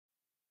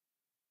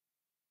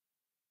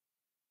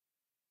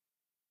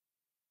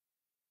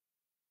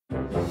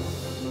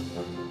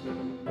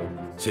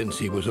Since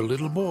he was a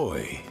little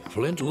boy,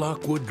 Flint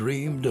Lockwood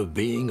dreamed of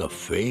being a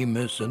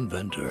famous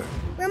inventor.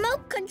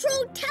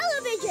 Remote-controlled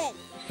television!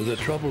 The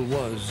trouble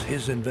was,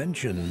 his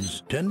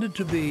inventions tended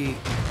to be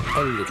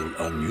a little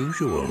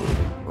unusual.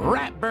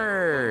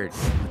 Ratbirds!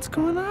 What's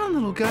going on,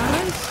 little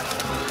guys?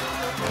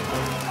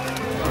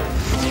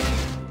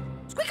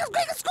 Squeak,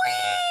 squeak,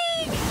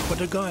 squeak! But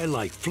a guy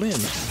like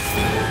Flint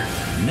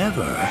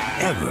never,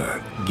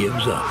 ever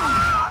gives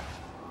up.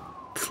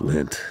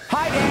 Flint.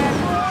 Hi,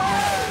 Dad!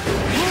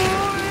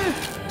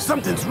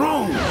 Something's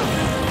wrong!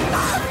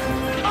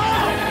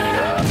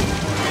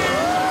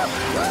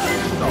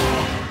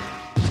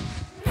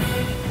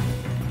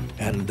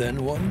 And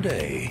then one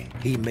day,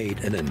 he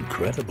made an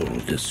incredible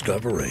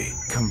discovery.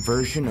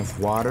 Conversion of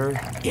water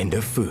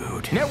into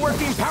food.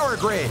 Networking power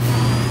grid!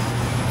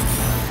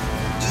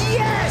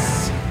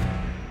 Yes!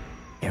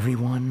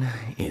 Everyone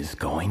is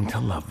going to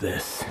love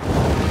this.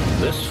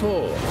 This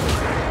fall,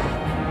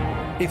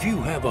 if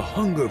you have a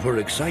hunger for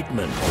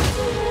excitement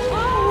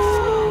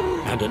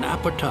and an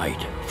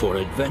appetite for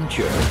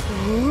adventure,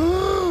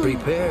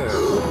 prepare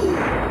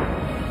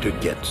to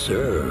get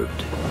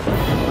served.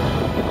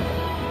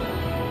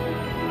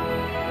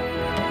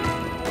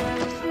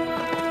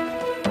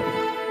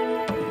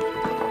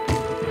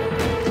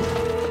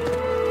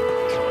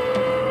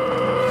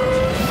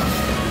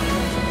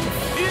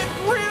 It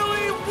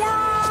really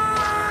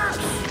works!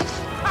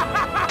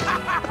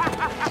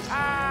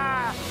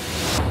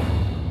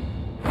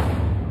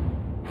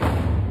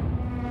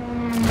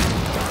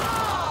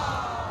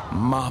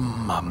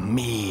 Mamma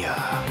mia.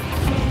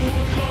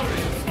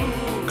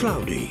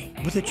 Cloudy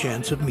with a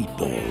Chance of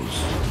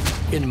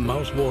Meatballs in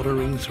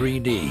mouth-watering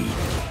 3D.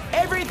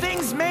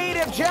 Everything's made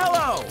of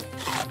Jell-O!